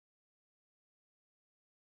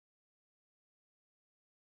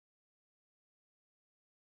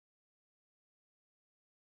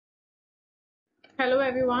Hello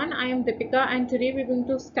everyone, I am Deepika and today we're going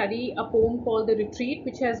to study a poem called The Retreat,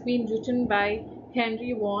 which has been written by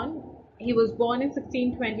Henry Vaughan. He was born in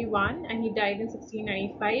 1621 and he died in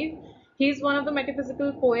 1695. He is one of the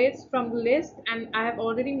metaphysical poets from the list, and I have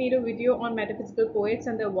already made a video on metaphysical poets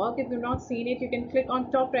and their work. If you've not seen it, you can click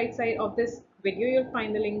on top right side of this video, you'll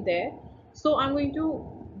find the link there. So I'm going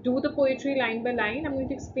to do the poetry line by line. I'm going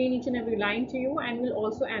to explain each and every line to you and we'll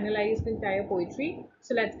also analyze the entire poetry.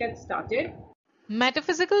 So let's get started.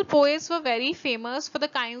 Metaphysical poets were very famous for the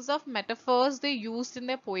kinds of metaphors they used in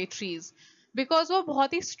their poetries. Because वो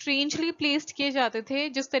बहुत ही strangely placed किए जाते थे,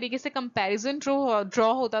 जिस तरीके से comparison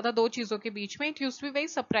draw होता था दो चीजों के बीच में, it used to be very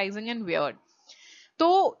surprising and weird.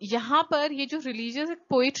 तो यहाँ पर ये जो religious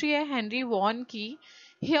poetry है हेनरी वॉन की,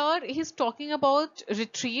 here he is talking about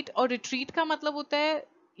retreat, और retreat का मतलब होता है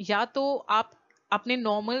या तो आप अपने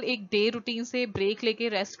normal एक day routine से break लेके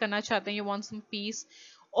rest करना चाहते हैं, you want some peace,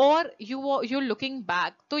 और you're looking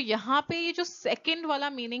back. तो यहाँ पे ये जो second वाला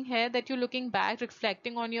meaning है that you're looking back,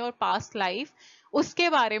 reflecting on your past life, उसके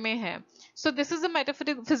बारे में है. So this is a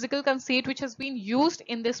metaphysical conceit which has been used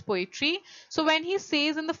in this poetry. So when he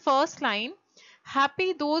says in the first line,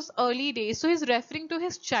 happy those early days, so he's referring to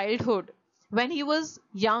his childhood when he was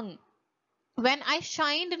young, when I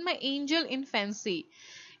shined in my angel infancy.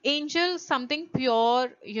 Angel, something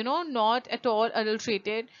pure, not at all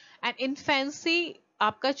adulterated, and infancy,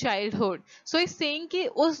 आपका childhood. So he's saying कि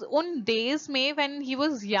उन days में when he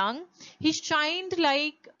was young, he shined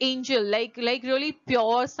like angel, like really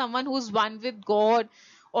pure, someone who's one with God,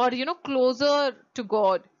 or closer to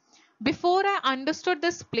God. Before I understood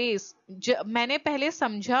this place, मैंने पहले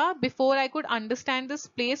समझा, before I could understand this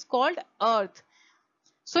place called earth.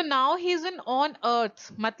 So now he's on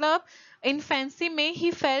earth. Matlab, in fancy mein,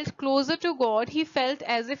 he felt closer to God. He felt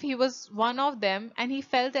as if he was one of them and he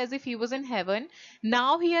felt as if he was in heaven.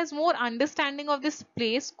 Now he has more understanding of this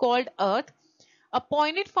place called earth.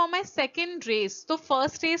 Appointed for my second race. So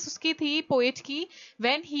first race uski thi, poet ki,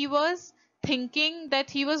 when he was thinking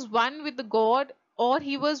that he was one with the God or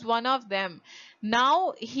he was one of them.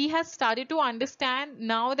 Now he has started to understand,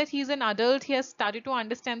 now that he's an adult, he has started to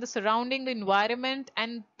understand the surrounding, the environment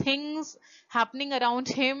and things happening around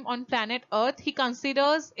him on planet Earth. He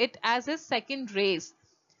considers it as his second race.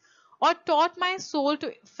 Or taught my soul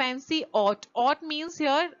to fancy ought. Ought means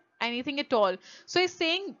here anything at all. So he's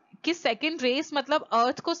saying कि second race मतलब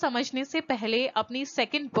अर्थ को समझने से पहले, अपनी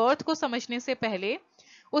second birth को समझने से पहले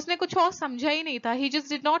उसने कुछ और समझा ही नहीं था. He just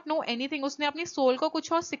did not know anything. उसने अपनी soul को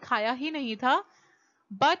कुछ और सिखाया ही नहीं था.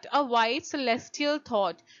 But a white celestial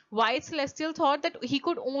thought that he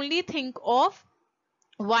could only think of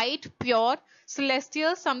white, pure,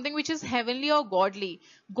 celestial, something which is heavenly or godly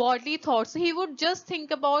thoughts. So he would just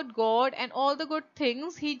think about God and all the good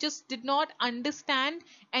things. He just did not understand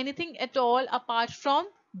anything at all apart from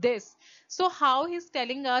this. So how he's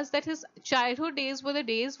telling us that his childhood days were the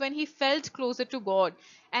days when he felt closer to God,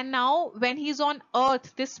 and now when he's on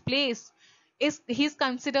earth, this place he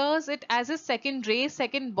considers it as his second race,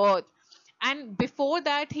 second birth. And before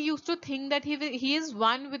that he used to think that he is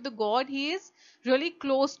one with the God, he is really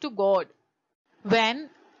close to God. When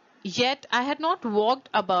yet I had not walked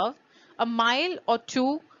above a mile or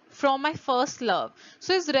two from my first love.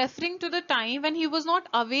 So he's referring to the time when he was not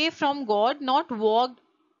away from God, not walked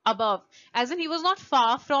above, as in he was not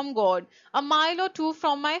far from God. A mile or two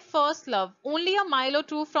from my first love, only a mile or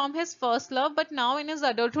two from his first love. But now in his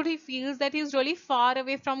adulthood he feels that he's really far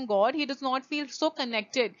away from God. He does not feel so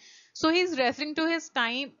connected. So he's referring to his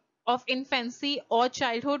time of infancy or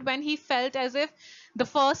childhood when he felt as if the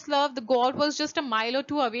first love, the God, was just a mile or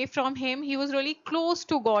two away from him. He was really close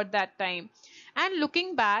to God that time. And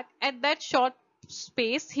looking back at that short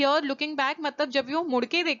space, here looking back मतलब जब वो मुड़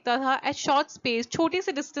के देखता था at short space, छोटी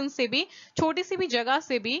सी distance से भी, छोटी सी भी जगह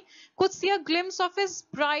से भी, could see a glimpse of his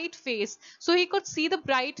bright face. So he could see the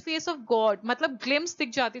bright face of God. मतलब glimpse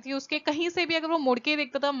दिख जाती थी उसके, कहीं से भी अगर वो मुड़ के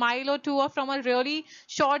देखता था mile or two or from a really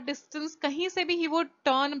short distance, कहीं से भी he would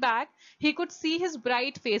turn back, he could see his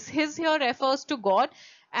bright face. His here refers to God,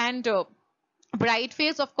 and bright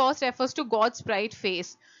face of course refers to God's bright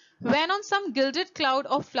face. When on some gilded cloud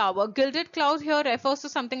or flower, gilded cloud here refers to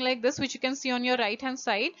something like this, which you can see on your right hand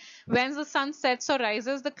side. When the sun sets or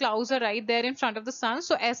rises, the clouds are right there in front of the sun.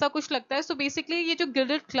 So ऐसा कुछ लगता है. So basically ये जो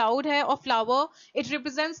gilded cloud है or flower, it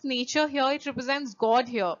represents nature here, it represents God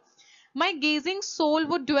here. My gazing soul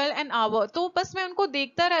would dwell an hour. तो बस मैं उनको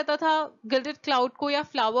देखता रहता था gilded cloud को या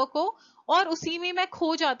flower को, और उसी में मैं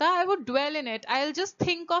खो जाता. I would dwell in it. I'll just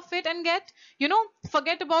think of it and get,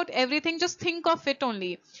 forget about everything, just think of it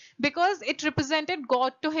only, because it represented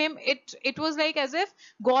God to him. It was like as if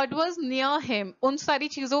God was near him. उन सारी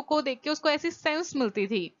चीजों को देख के उसको ऐसी sense मिलती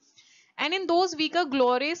थी. And in those weaker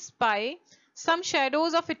glories spy some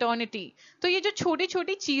shadows of eternity. तो ये जो छोटी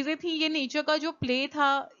छोटी चीजें थी, ये नेचर का जो प्ले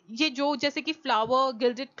था, ये जो जैसे कि फ्लावर,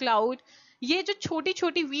 गिल्डेड क्लाउड, ये जो छोटी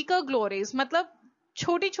छोटी वीकर ग्लोरीज, मतलब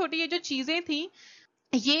छोटी छोटी ये जो चीजें थी,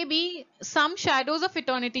 ये भी some shadows of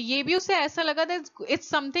eternity, ये भी उसे ऐसा लगा that it's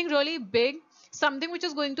something really big, something which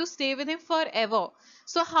is going to stay with him forever.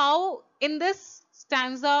 So how in this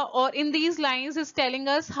stanza or in these lines is telling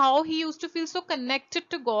us how he used to feel so connected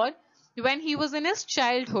to God when he was in his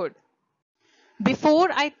childhood. Before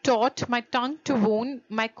I taught my tongue to wound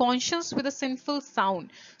my conscience with a sinful sound.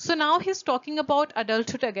 So now he's talking about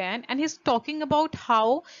adulthood again, and he's talking about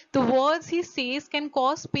how the words he says can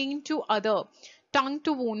cause pain to other. Tongue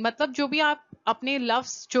to wound मतलब जो भी आप अपने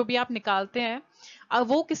लफ्ज जो भी आप निकालते हैं,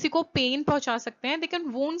 वो किसी को पेन पहुंचा सकते हैं. They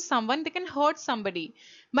can wound someone, they can hurt somebody.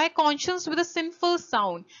 My conscience with a sinful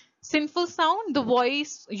sound. Sinful sound, the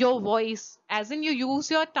voice, your voice, as in you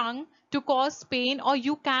use your tongue to cause pain, or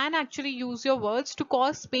you can actually use your words to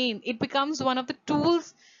cause pain. It becomes one of the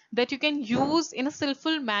tools that you can use in a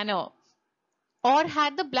skillful manner. Or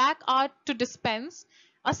had the black art to dispense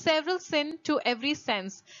a several sin to every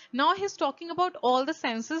sense. Now he's talking about all the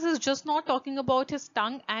senses. He's just not talking about his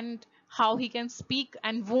tongue and how he can speak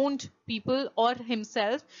and wound people or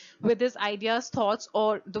himself with his ideas, thoughts,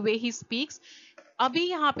 or the way he speaks. अभी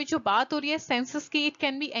यहाँ पे जो बात हो रही है senses की, it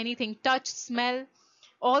can be anything, touch, smell,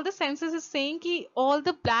 all the senses is saying कि all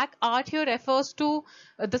the black art here refers to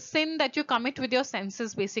the sin that you commit with your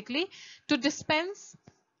senses, basically, to dispense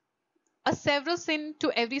a several sin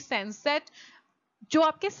to every sense. That जो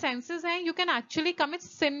आपके senses हैं, you can actually commit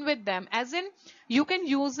sin with them, as in you can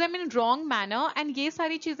use them in wrong manner. And ये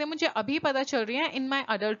सारी चीजें मुझे अभी पता चल रही हैं in my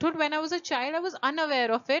adulthood. When I was a child, I was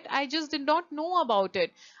unaware of it. I just did not know about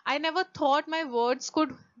it. I never thought my words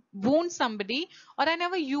could wound somebody, or I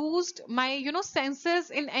never used my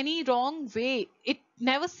senses in any wrong way. It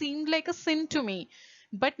never seemed like a sin to me.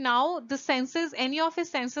 But now the senses, any of his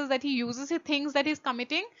senses that he uses, he thinks that he's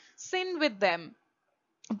committing sin with them.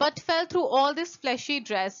 But fell through all this fleshy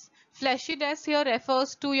dress. Fleshy dress here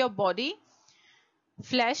refers to your body,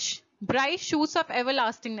 flesh, bright shoots of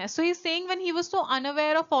everlastingness. So he's saying when he was so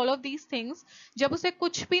unaware of all of these things, जब उसे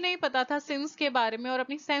कुछ भी नहीं पता था sins के बारे में और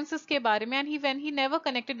अपनी senses के बारे में, and when he never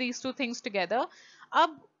connected these two things together,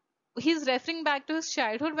 अब he's referring back to his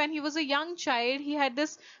childhood. When he was a young child, he had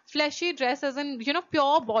this fleshy dress, as in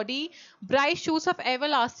pure body, bright shoots of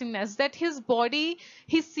everlastingness, that his body,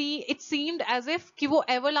 it seemed as if कि वो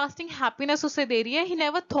everlasting happiness उसे दे रही है. He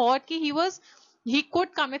never thought कि he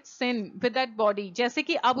could commit sin with that body. जैसे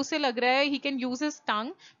कि अब उसे लग रहा है he can use his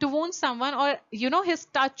tongue to wound someone, or his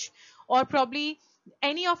touch, or probably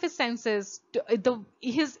any of his senses,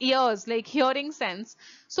 his ears, like hearing sense.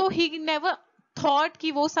 So he never thought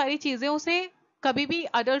कि वो सारी चीजें उसे कभी भी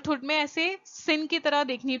adulthood में ऐसे sin की तरह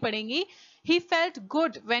देखनी पड़ेंगी. He felt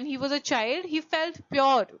good when he was a child. He felt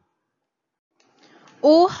pure.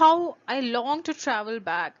 Oh, how I long to travel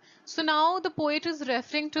back. So now the poet is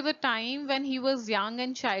referring to the time when he was young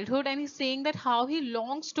and childhood, and he's saying that how he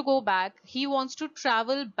longs to go back. He wants to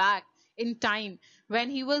travel back in time when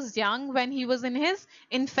he was young, when he was in his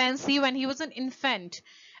infancy, when he was an infant,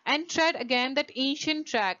 and tread again that ancient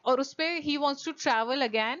track. और उस पे he wants to travel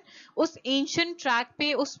again, उस ancient track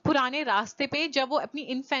पे, उस पुराने रास्ते पे जब वो अपनी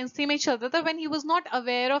infancy में चलता था, when he was not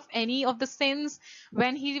aware of any of the sins,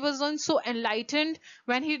 when he wasn't so enlightened,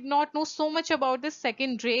 when he did not know so much about this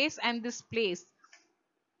second race and this place,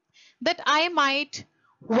 that I might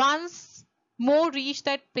once more reach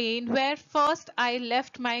that plain where first I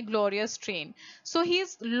left my glorious train. So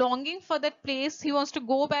he's longing for that place. He wants to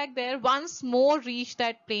go back there, once more reach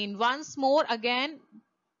that plain, once more again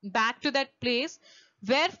back to that place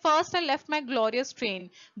where first I left my glorious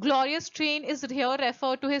train. Glorious train is here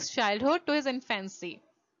referred to his childhood, to his infancy.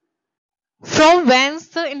 From whence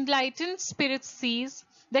the enlightened spirit sees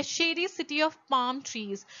the shady city of palm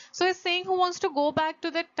trees. So he's saying who wants to go back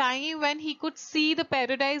to that time when he could see the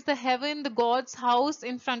paradise, the heaven, the God's house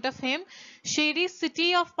in front of him. Shady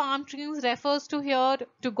city of palm trees refers to here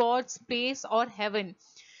to God's place or heaven.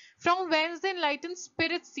 From whence the enlightened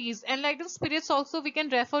spirit sees. Enlightened spirits also we can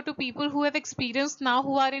refer to people who have experienced now,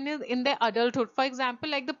 who are in their adulthood. For example,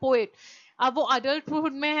 like the poet. अब वो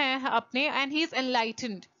adulthood में है अपने, and he is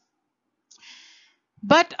enlightened.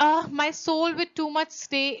 But my soul with too much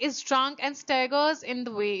stay is drunk and staggers in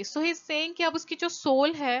the way. So he's saying कि अब उसकी जो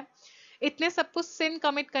soul है, इतने सब कुछ सिन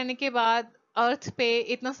कमिट करने के बाद, अर्थ पे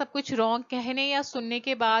इतना सब कुछ रॉन्ग कहने या सुनने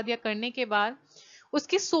के बाद या करने के बाद,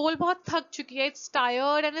 उसकी सोल बहुत थक चुकी है. It's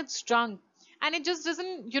tired and it's drunk, and it just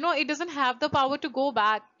doesn't, it doesn't have the power to go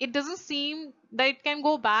back. It doesn't seem that it can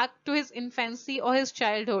go back to his infancy or his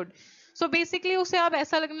childhood. So basically उसे अब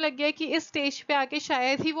ऐसा लगने लग गया है कि इस stage पे आके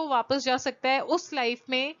शायद ही वो वापस जा सकता है उस लाइफ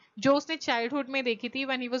में जो उसने चाइल्डहुड में देखी थी,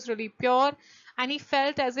 when he was really pure and he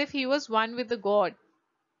felt as if he was one with the God.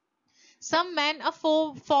 Some men a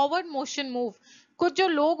forward motion move. कुछ जो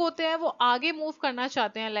लोग होते हैं वो आगे मूव करना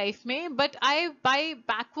चाहते हैं लाइफ में, but I bye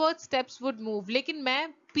backward steps would move, लेकिन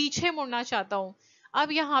मैं पीछे मुड़ना चाहता हूँ.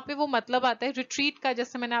 अब यहाँ पे वो मतलब आता है रिट्रीट का,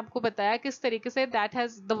 जैसे मैंने आपको बताया किस तरीके say that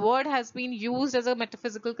has the word has been used as a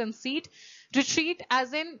metaphysical conceit. Retreat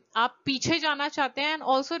as in आप पीछे जाना चाहते हैं, and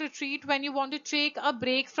also retreat when you want to take a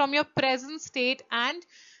break from your present state and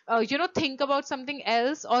think about something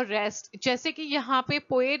else or rest. जैसे कि यहाँ पे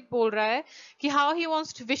poet बोल रहा है कि how he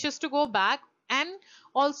wishes to go back and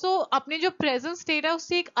also अपने जो present state है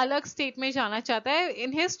उससे एक अलग state में जाना चाहता है.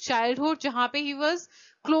 In his childhood जहाँ पे he was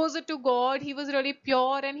closer to God, he was really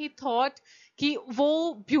pure and he thought कि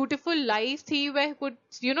वो beautiful life थी where he could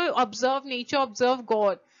observe nature, observe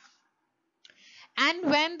God.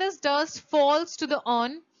 And when this dust falls to the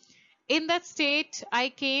earth, in that state I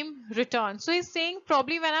came return. So he's saying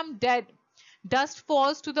probably when I'm dead, dust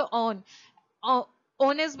falls to the urn.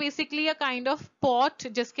 Urn is basically a kind of pot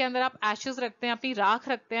जिसके अंदर आप ashes रखते हैं, अपनी राख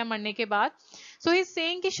रखते हैं मरने के बाद. So he's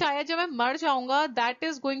saying कि शायद जब मैं मर जाऊंगा, that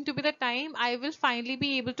is going to be the time I will finally be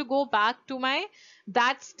able to go back to my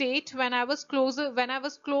that state when I was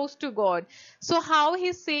close to God. So how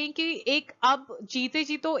he's saying कि एक अब जीते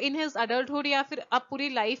जी तो in his adulthood या फिर अब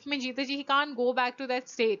पूरी life में जीते जी he can't go back to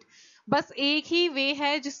that state. बस एक ही वे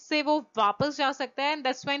है जिससे वो वापस जा सकता है, and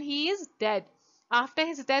that's when he is dead. After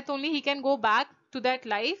his death only he can go back to that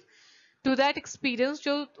life, to that experience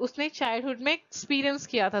जो उसने childhood में experience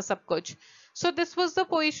किया था सब कुछ. So this was the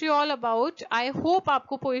poetry all about. I hope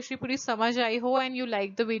आपको poetry पूरी समझ आई हो and you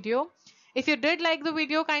liked the video. If you did like the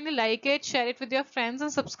video, kindly like it, share it with your friends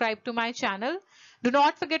and subscribe to my channel. Do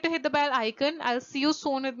not forget to hit the bell icon. I'll see you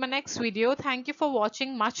soon with my next video. Thank you for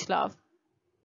watching. Much love.